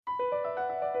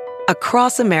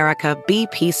Across America,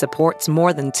 BP supports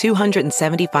more than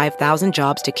 275,000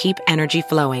 jobs to keep energy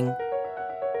flowing.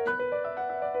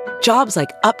 Jobs like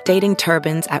updating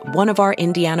turbines at one of our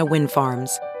Indiana wind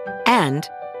farms and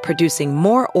producing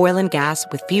more oil and gas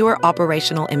with fewer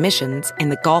operational emissions in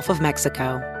the Gulf of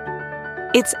Mexico.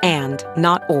 It's and,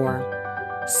 not or.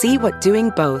 See what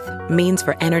doing both means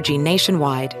for energy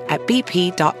nationwide at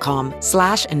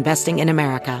bp.com/investing in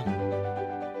America.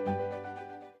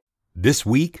 This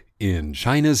week in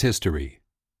China's history.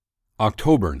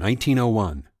 October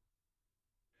 1901.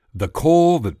 The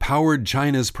coal that powered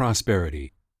China's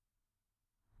prosperity.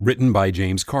 Written by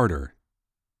James Carter.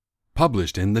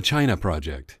 Published in The China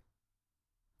Project.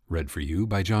 Read for you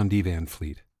by John D. Van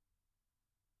Fleet.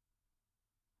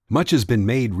 Much has been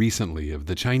made recently of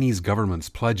the Chinese government's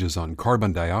pledges on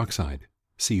carbon dioxide,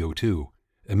 CO2,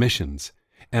 emissions,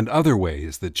 and other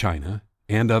ways that China,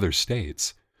 and other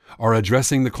states, are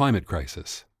addressing the climate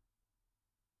crisis.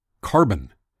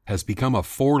 Carbon has become a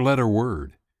four-letter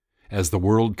word as the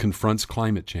world confronts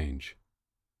climate change.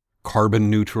 Carbon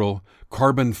neutral,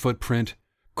 carbon footprint,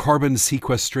 carbon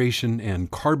sequestration, and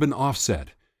carbon offset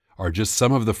are just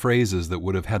some of the phrases that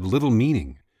would have had little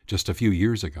meaning just a few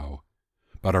years ago,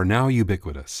 but are now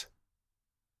ubiquitous.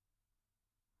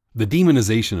 The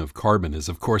demonization of carbon is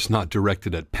of course not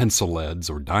directed at pencil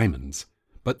leads or diamonds,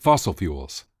 but fossil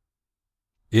fuels.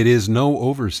 It is no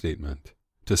overstatement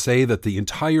to say that the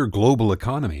entire global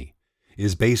economy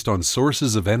is based on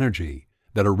sources of energy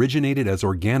that originated as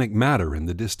organic matter in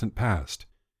the distant past,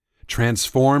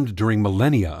 transformed during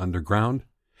millennia underground,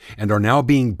 and are now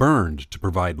being burned to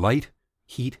provide light,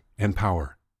 heat, and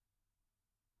power.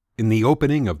 In the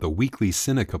opening of the weekly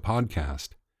Sinica podcast,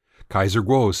 Kaiser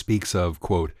Kuo speaks of,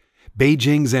 quote,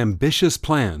 Beijing's ambitious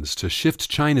plans to shift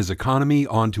China's economy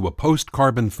onto a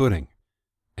post-carbon footing,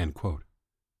 end quote.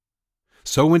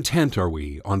 So intent are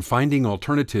we on finding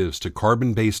alternatives to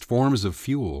carbon-based forms of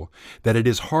fuel that it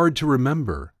is hard to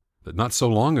remember that not so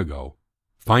long ago,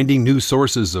 finding new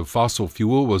sources of fossil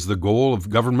fuel was the goal of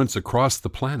governments across the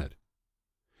planet.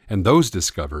 And those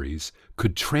discoveries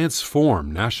could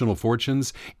transform national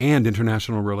fortunes and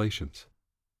international relations.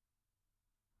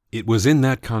 It was in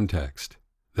that context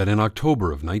that in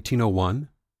October of 1901,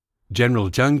 General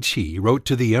Jiang Qi wrote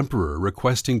to the emperor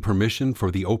requesting permission for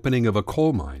the opening of a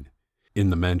coal mine in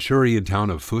the Manchurian town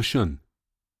of Fushun.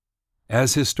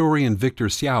 As historian Victor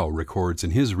Xiao records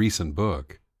in his recent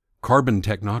book, Carbon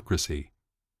Technocracy,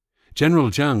 General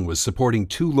Jiang was supporting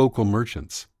two local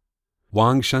merchants,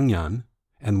 Wang Shengyan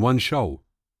and Wen Shou,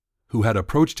 who had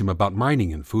approached him about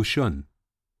mining in Fushun,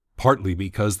 partly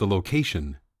because the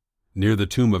location, near the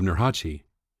tomb of Nurhaci,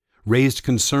 raised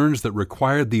concerns that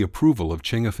required the approval of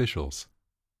Qing officials.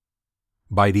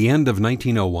 By the end of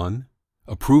 1901,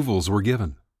 approvals were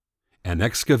given, and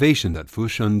excavation at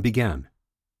Fushun began.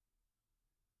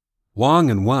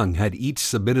 Wang and Wang had each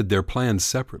submitted their plans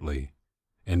separately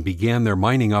and began their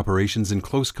mining operations in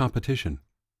close competition.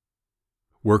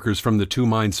 Workers from the two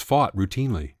mines fought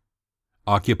routinely,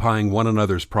 occupying one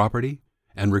another's property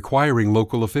and requiring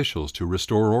local officials to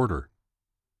restore order.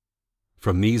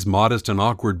 From these modest and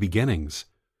awkward beginnings,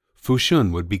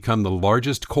 Fushun would become the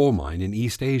largest coal mine in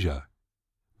East Asia,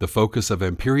 the focus of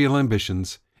imperial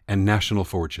ambitions and national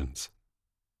fortunes.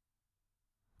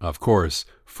 Of course,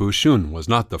 Fushun was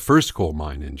not the first coal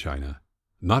mine in China,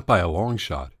 not by a long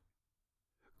shot.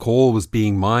 Coal was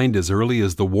being mined as early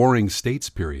as the Warring States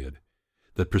period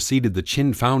that preceded the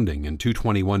Qin founding in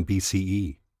 221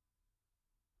 BCE.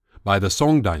 By the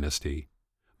Song dynasty,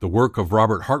 the work of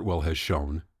Robert Hartwell has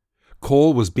shown,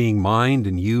 coal was being mined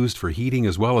and used for heating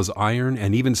as well as iron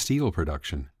and even steel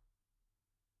production.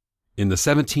 In the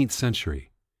 17th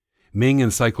century, Ming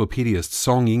encyclopedist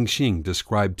Song Yingxing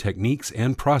described techniques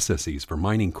and processes for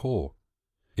mining coal,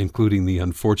 including the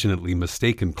unfortunately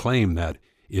mistaken claim that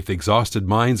if exhausted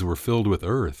mines were filled with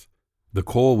earth, the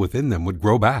coal within them would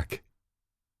grow back.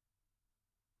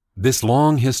 This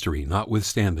long history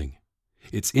notwithstanding,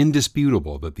 it's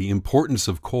indisputable that the importance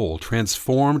of coal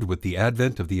transformed with the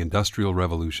advent of the Industrial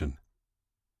Revolution.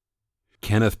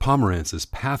 Kenneth Pomerantz's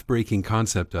path-breaking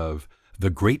concept of the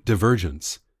Great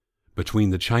Divergence between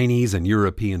the Chinese and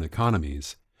European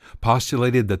economies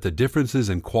postulated that the differences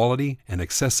in quality and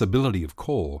accessibility of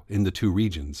coal in the two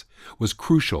regions was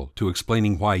crucial to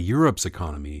explaining why Europe's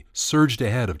economy surged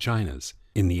ahead of China's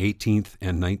in the 18th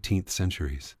and 19th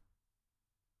centuries.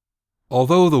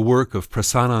 Although the work of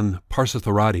Prasannan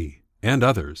Parsatharathi and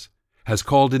others has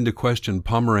called into question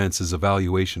Pomerantz's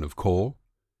evaluation of coal,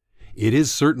 it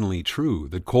is certainly true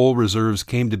that coal reserves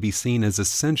came to be seen as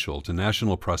essential to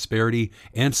national prosperity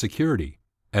and security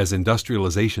as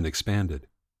industrialization expanded.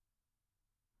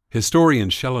 Historian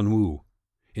Shellen Wu,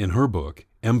 in her book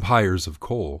Empires of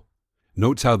Coal,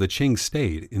 notes how the Qing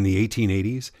state in the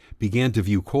 1880s began to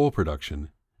view coal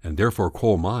production, and therefore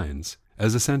coal mines,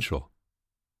 as essential.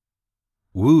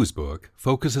 Wu's book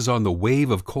focuses on the wave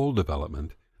of coal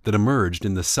development that emerged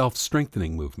in the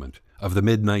self-strengthening movement of the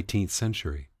mid-19th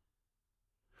century.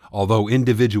 Although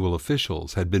individual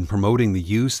officials had been promoting the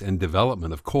use and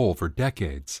development of coal for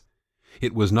decades,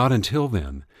 it was not until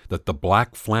then that the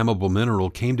black flammable mineral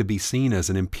came to be seen as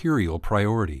an imperial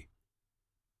priority.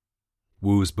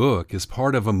 Wu's book is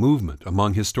part of a movement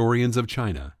among historians of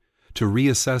China to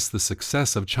reassess the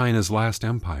success of China's last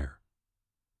empire.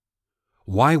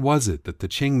 Why was it that the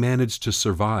Qing managed to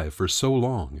survive for so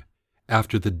long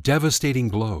after the devastating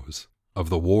blows of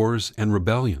the wars and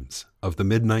rebellions of the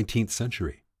mid-19th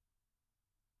century?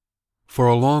 For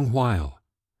a long while,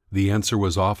 the answer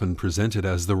was often presented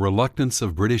as the reluctance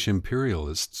of British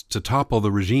imperialists to topple the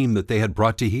regime that they had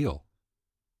brought to heel,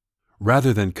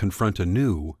 rather than confront a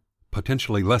new,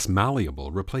 potentially less malleable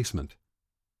replacement.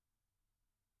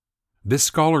 This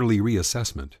scholarly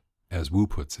reassessment, as Wu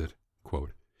puts it,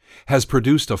 quote, has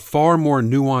produced a far more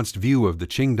nuanced view of the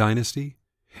Qing dynasty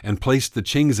and placed the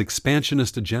Qing's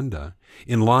expansionist agenda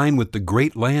in line with the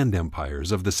great land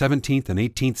empires of the 17th and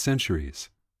 18th centuries.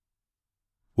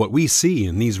 What we see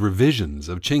in these revisions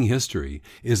of Qing history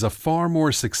is a far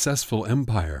more successful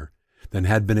empire than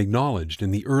had been acknowledged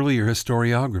in the earlier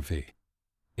historiography,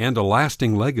 and a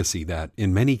lasting legacy that,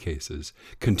 in many cases,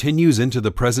 continues into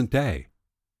the present day.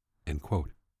 End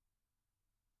quote.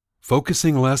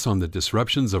 Focusing less on the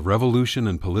disruptions of revolution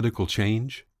and political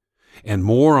change, and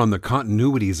more on the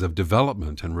continuities of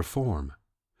development and reform,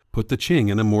 put the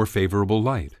Qing in a more favorable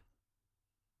light.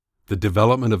 The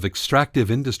development of extractive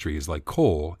industries like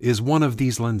coal is one of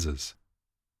these lenses.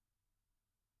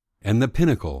 And the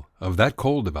pinnacle of that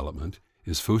coal development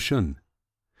is Fushun,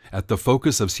 at the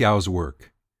focus of Xiao's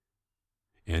work.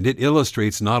 And it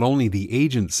illustrates not only the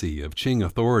agency of Qing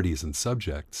authorities and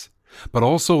subjects, but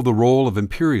also the role of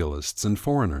imperialists and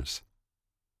foreigners.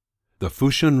 The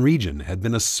Fushun region had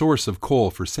been a source of coal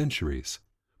for centuries,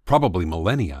 probably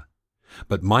millennia,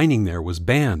 but mining there was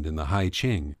banned in the High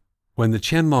Qing, when the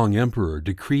Qianlong Emperor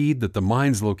decreed that the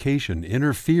mine's location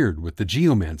interfered with the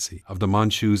geomancy of the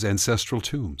Manchus' ancestral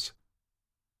tombs.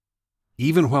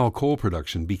 Even while coal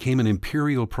production became an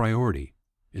imperial priority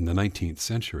in the 19th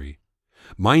century,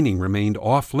 mining remained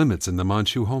off-limits in the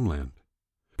Manchu homeland,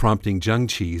 prompting Zheng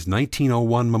Qi's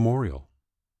 1901 memorial.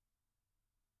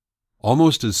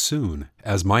 Almost as soon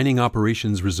as mining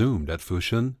operations resumed at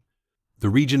Fushun, the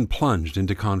region plunged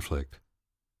into conflict.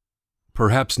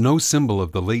 Perhaps no symbol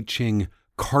of the late Qing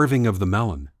carving of the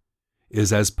melon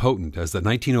is as potent as the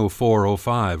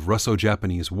 1904-05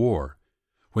 Russo-Japanese War,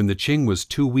 when the Qing was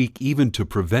too weak even to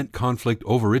prevent conflict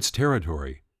over its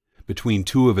territory between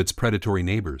two of its predatory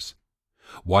neighbors,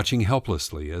 watching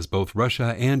helplessly as both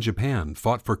Russia and Japan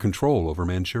fought for control over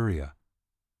Manchuria.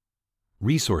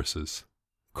 Resources,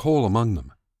 coal among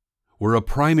them, were a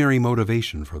primary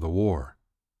motivation for the war.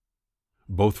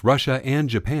 Both Russia and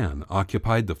Japan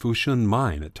occupied the Fushun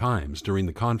mine at times during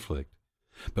the conflict,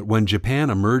 but when Japan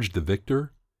emerged the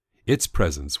victor, its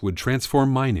presence would transform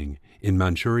mining in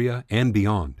Manchuria and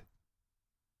beyond.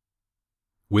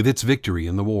 With its victory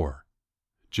in the war,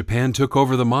 Japan took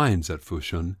over the mines at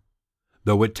Fushun,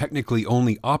 though it technically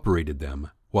only operated them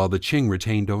while the Qing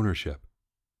retained ownership.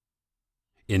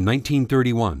 In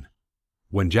 1931,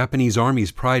 when Japanese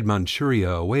armies pried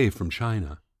Manchuria away from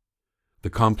China, the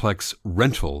complex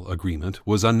rental agreement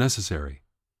was unnecessary.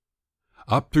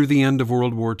 Up through the end of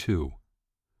World War II,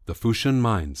 the Fushun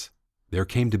mines, there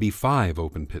came to be 5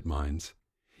 open-pit mines,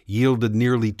 yielded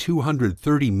nearly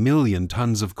 230 million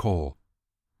tons of coal,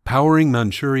 powering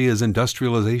Manchuria's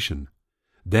industrialization,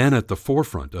 then at the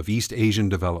forefront of East Asian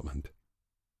development.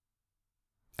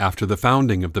 After the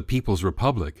founding of the People's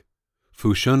Republic,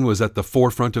 Fushun was at the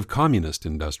forefront of communist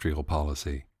industrial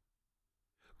policy.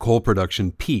 Coal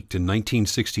production peaked in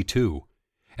 1962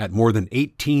 at more than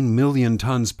 18 million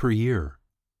tons per year.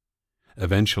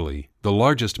 Eventually, the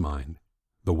largest mine,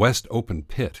 the West Open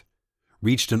Pit,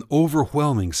 reached an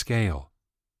overwhelming scale,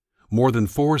 more than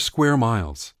 4 square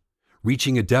miles,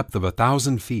 reaching a depth of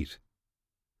 1,000 feet.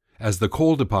 As the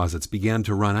coal deposits began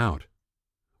to run out,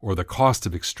 or the cost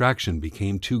of extraction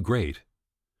became too great,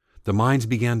 the mines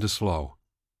began to slow.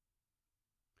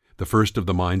 The first of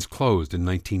the mines closed in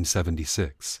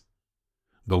 1976.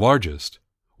 The largest,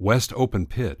 West Open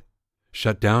Pit,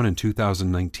 shut down in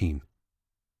 2019.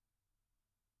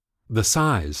 The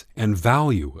size and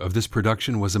value of this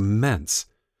production was immense.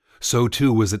 So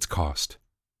too was its cost.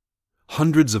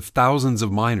 Hundreds of thousands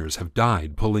of miners have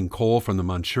died pulling coal from the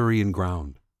Manchurian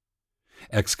ground.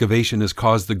 Excavation has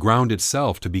caused the ground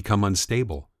itself to become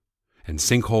unstable, and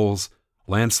sinkholes,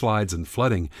 landslides, and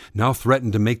flooding now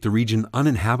threaten to make the region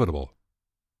uninhabitable.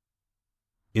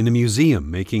 In a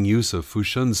museum making use of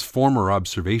Fushun's former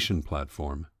observation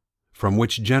platform, from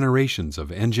which generations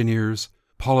of engineers,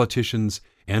 politicians,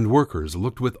 and workers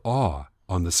looked with awe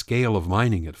on the scale of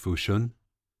mining at Fushun,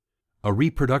 a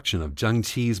reproduction of Zhang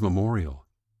Qi's memorial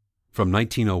from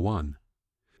 1901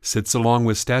 sits along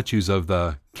with statues of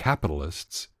the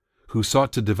capitalists who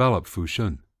sought to develop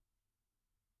Fushun.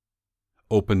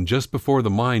 Opened just before the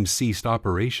mine ceased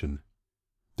operation,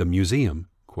 the museum,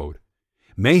 quote,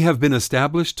 may have been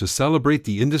established to celebrate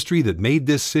the industry that made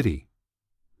this city,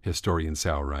 historian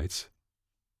Cao writes.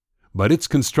 But its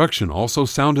construction also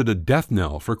sounded a death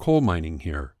knell for coal mining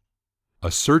here,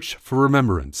 a search for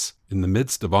remembrance in the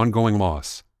midst of ongoing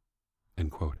loss.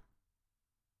 End quote.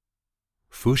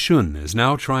 Fushun is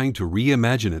now trying to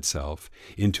reimagine itself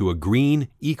into a green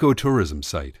ecotourism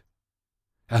site.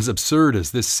 As absurd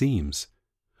as this seems,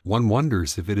 one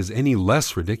wonders if it is any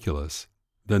less ridiculous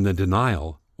than the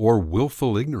denial or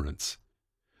willful ignorance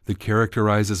that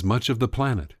characterizes much of the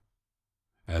planet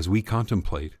as we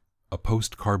contemplate a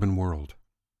post-carbon world.